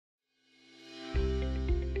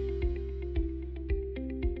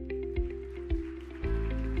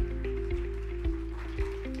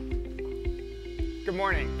Good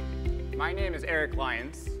morning. My name is Eric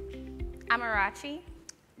Lyons. I'm Arachi.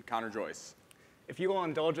 I'm Connor Joyce. If you will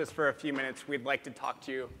indulge us for a few minutes, we'd like to talk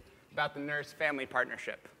to you about the Nurse-Family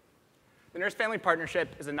Partnership. The Nurse-Family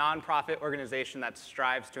Partnership is a nonprofit organization that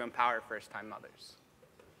strives to empower first-time mothers.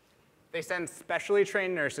 They send specially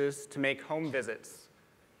trained nurses to make home visits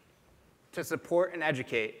to support and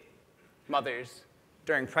educate mothers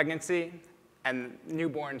during pregnancy and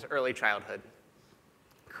newborns' early childhood.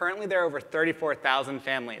 Currently, there are over 34,000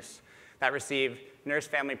 families that receive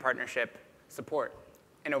Nurse-Family Partnership support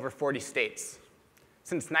in over 40 states.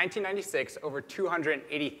 Since 1996, over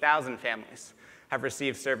 280,000 families have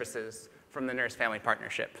received services from the Nurse-Family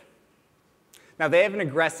Partnership. Now, they have an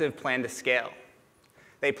aggressive plan to scale.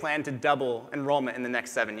 They plan to double enrollment in the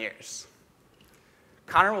next 7 years.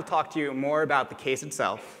 Connor will talk to you more about the case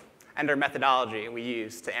itself and our methodology we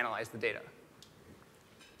use to analyze the data.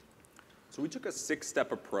 So we took a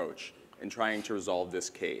 6-step approach in trying to resolve this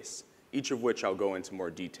case, each of which I'll go into more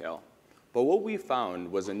detail. But what we found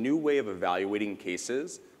was a new way of evaluating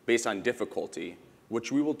cases based on difficulty,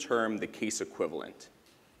 which we will term the case equivalent.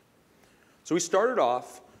 So we started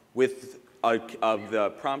off with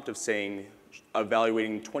the prompt of saying,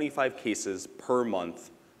 evaluating 25 cases per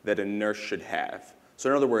month that a nurse should have. So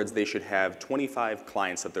in other words, they should have 25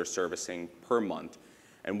 clients that they're servicing per month,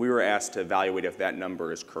 and we were asked to evaluate if that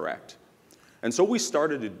number is correct. And so what we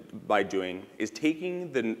started by doing is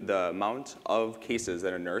taking the amount of cases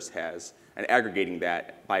that a nurse has and aggregating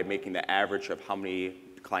that by making the average of how many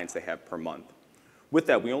clients they have per month. With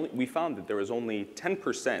that, we found that there was only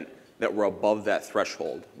 10% that were above that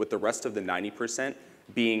threshold, with the rest of the 90%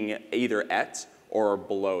 being either at or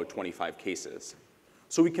below 25 cases.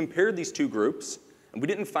 So we compared these two groups, and we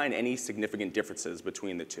didn't find any significant differences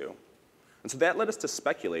between the two. And so that led us to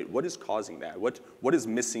speculate, what is causing that? What is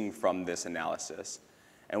missing from this analysis?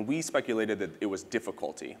 And we speculated that it was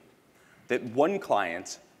difficulty. That one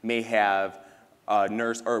client may have a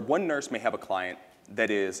nurse, or one nurse may have a client that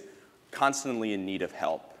is constantly in need of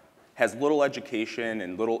help, has little education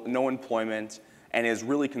and no employment, and is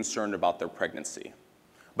really concerned about their pregnancy.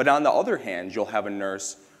 But on the other hand, you'll have a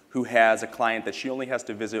nurse who has a client that she only has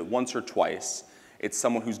to visit once or twice. It's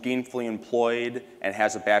someone who's gainfully employed and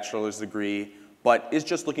has a bachelor's degree, but is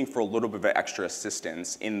just looking for a little bit of extra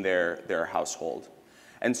assistance in their household.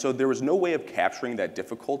 And so there was no way of capturing that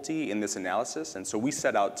difficulty in this analysis, and so we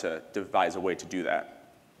set out to devise a way to do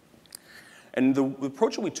that. And the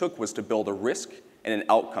approach that we took was to build a risk and an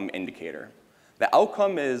outcome indicator. The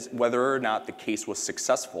outcome is whether or not the case was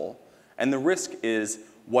successful, and the risk is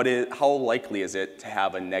how likely is it to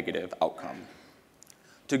have a negative outcome.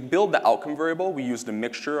 To build the outcome variable, we used a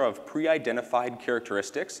mixture of pre-identified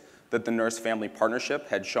characteristics that the Nurse-Family Partnership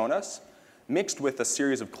had shown us, mixed with a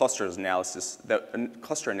series of cluster analyses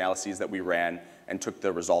that we ran and took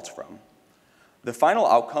the results from. The final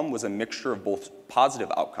outcome was a mixture of both positive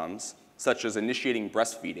outcomes, such as initiating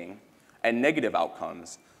breastfeeding, and negative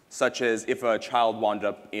outcomes, such as if a child wound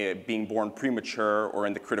up being born premature or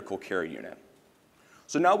in the critical care unit.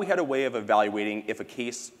 So now we had a way of evaluating if a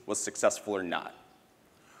case was successful or not.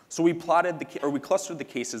 So we clustered the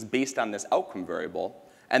cases based on this outcome variable,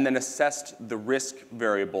 and then assessed the risk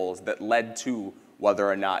variables that led to whether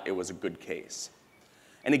or not it was a good case.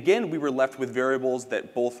 And again, we were left with variables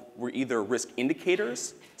that both were either risk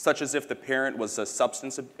indicators, such as if the parent was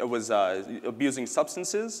abusing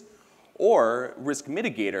substances, or risk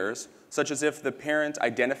mitigators, such as if the parent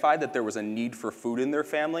identified that there was a need for food in their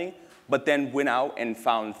family, but then went out and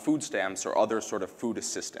found food stamps or other sort of food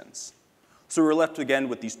assistance. So we were left again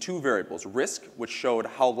with these two variables, risk, which showed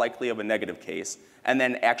how likely of a negative case, and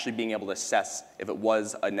then actually being able to assess if it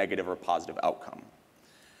was a negative or positive outcome.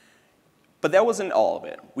 But that wasn't all of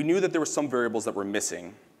it. We knew that there were some variables that were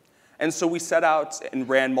missing. And so we set out and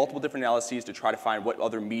ran multiple different analyses to try to find what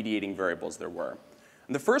other mediating variables there were.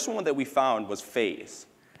 And the first one that we found was phase.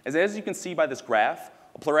 As you can see by this graph,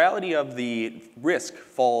 a plurality of the risk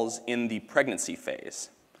falls in the pregnancy phase,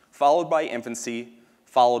 followed by infancy,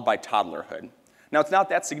 followed by toddlerhood. Now, it's not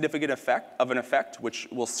that significant of an effect, which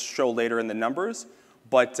we'll show later in the numbers,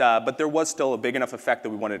 but there was still a big enough effect that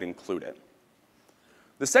we wanted to include it.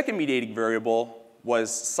 The second mediating variable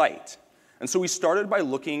was site. And so we started by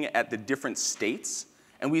looking at the different states,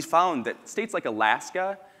 and we found that states like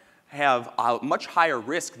Alaska have a much higher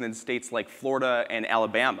risk than states like Florida and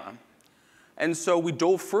Alabama. And so we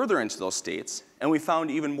dove further into those states, and we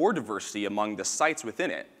found even more diversity among the sites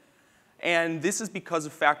within it. And this is because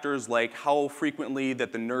of factors like how frequently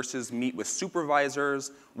that the nurses meet with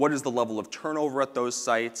supervisors, what is the level of turnover at those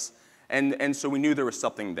sites, and so we knew there was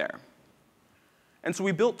something there. And so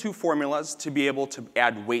we built two formulas to be able to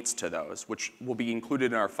add weights to those, which will be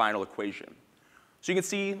included in our final equation. So you can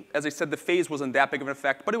see, as I said, the phase wasn't that big of an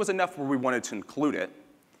effect, but it was enough where we wanted to include it.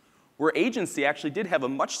 Where agency actually did have a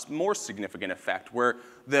much more significant effect, where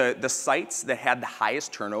the sites that had the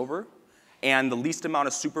highest turnover and the least amount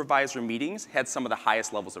of supervisor meetings had some of the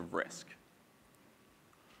highest levels of risk.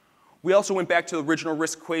 We also went back to the original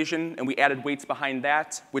risk equation, and we added weights behind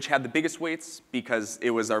that, which had the biggest weights because it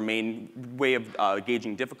was our main way of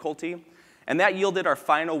gauging difficulty. And that yielded our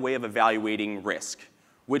final way of evaluating risk,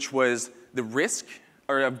 which was the risk,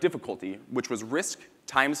 or of difficulty, which was risk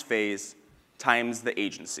times phase times the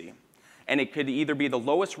agency. And it could either be the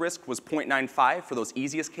lowest risk was 0.95 for those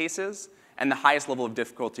easiest cases, and the highest level of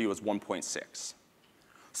difficulty was 1.6.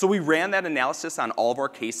 So we ran that analysis on all of our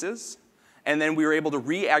cases, and then we were able to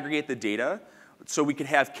re-aggregate the data so we could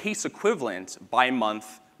have case equivalent by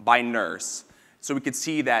month, by nurse. So we could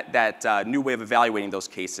see that new way of evaluating those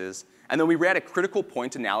cases. And then we ran a critical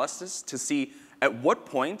point analysis to see at what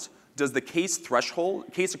point does the case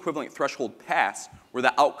equivalent threshold pass where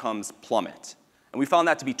the outcomes plummet. And we found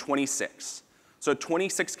that to be 26. So at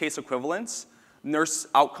 26 case equivalents, nurse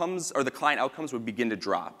outcomes, or the client outcomes, would begin to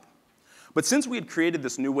drop. But since we had created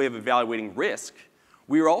this new way of evaluating risk,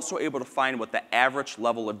 we were also able to find what the average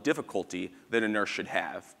level of difficulty that a nurse should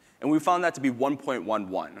have. And we found that to be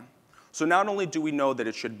 1.11. So not only do we know that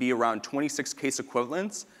it should be around 26 case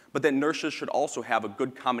equivalents, but that nurses should also have a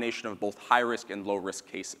good combination of both high-risk and low-risk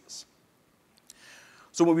cases.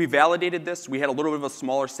 So when we validated this, we had a little bit of a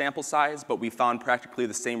smaller sample size, but we found practically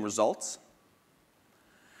the same results.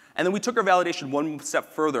 And then we took our validation one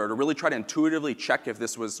step further to really try to intuitively check if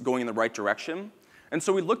this was going in the right direction. And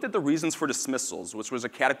so we looked at the reasons for dismissals, which was a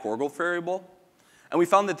categorical variable. And we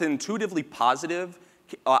found that the intuitively positive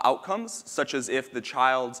outcomes, such as if the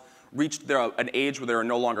child reached an age where they are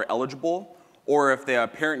no longer eligible, or if the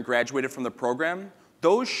parent graduated from the program,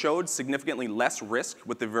 those showed significantly less risk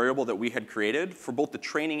with the variable that we had created for both the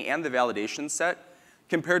training and the validation set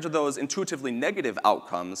compared to those intuitively negative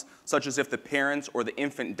outcomes, such as if the parents or the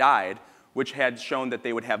infant died, which had shown that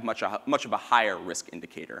they would have much of a higher risk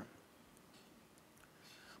indicator.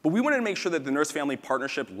 But we wanted to make sure that the nurse-family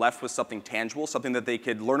partnership left with something tangible, something that they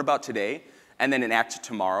could learn about today and then enact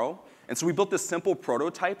tomorrow. And so we built this simple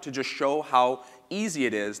prototype to just show how easy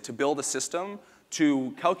it is to build a system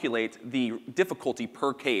to calculate the difficulty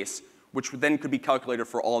per case, which then could be calculated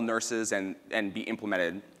for all nurses and be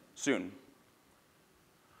implemented soon.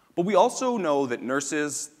 But we also know that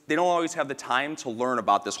nurses, they don't always have the time to learn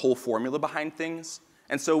about this whole formula behind things.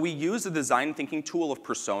 And so we use the design thinking tool of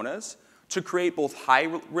personas to create both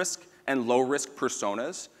high-risk and low-risk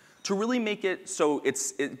personas to really make it so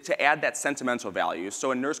to add that sentimental value.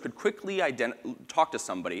 So a nurse could quickly talk to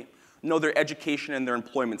somebody, know their education and their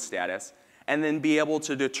employment status, and then be able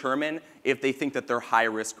to determine if they think that they're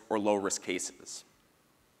high-risk or low-risk cases.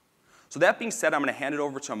 So that being said, I'm going to hand it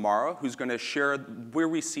over to Amara, who's going to share where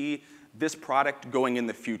we see this product going in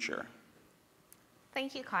the future.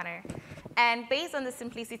 Thank you, Connor. And based on the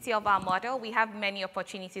simplicity of our model, we have many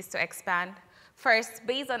opportunities to expand. First,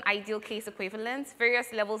 based on ideal case equivalents,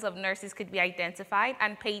 various levels of nurses could be identified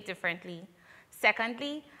and paid differently.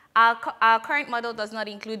 Secondly, our current model does not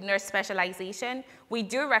include nurse specialization. We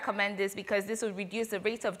do recommend this because this would reduce the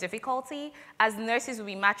rate of difficulty as nurses will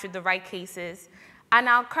be matched with the right cases. And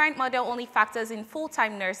our current model only factors in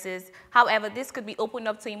full-time nurses. However, this could be opened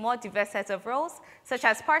up to a more diverse set of roles, such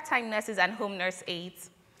as part-time nurses and home nurse aides.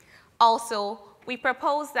 Also, we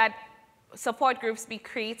propose that support groups be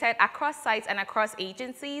created across sites and across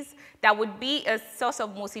agencies that would be a source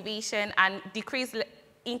of motivation and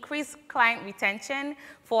increase client retention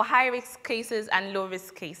for high-risk cases and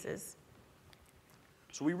low-risk cases.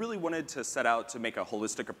 So we really wanted to set out to make a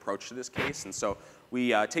holistic approach to this case. And so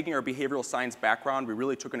we, taking our behavioral science background, we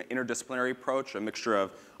really took an interdisciplinary approach, a mixture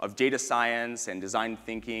of data science and design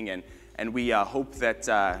thinking. And we hope that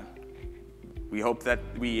that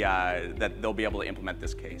they'll be able to implement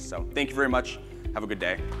this case. So thank you very much. Have a good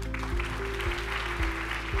day.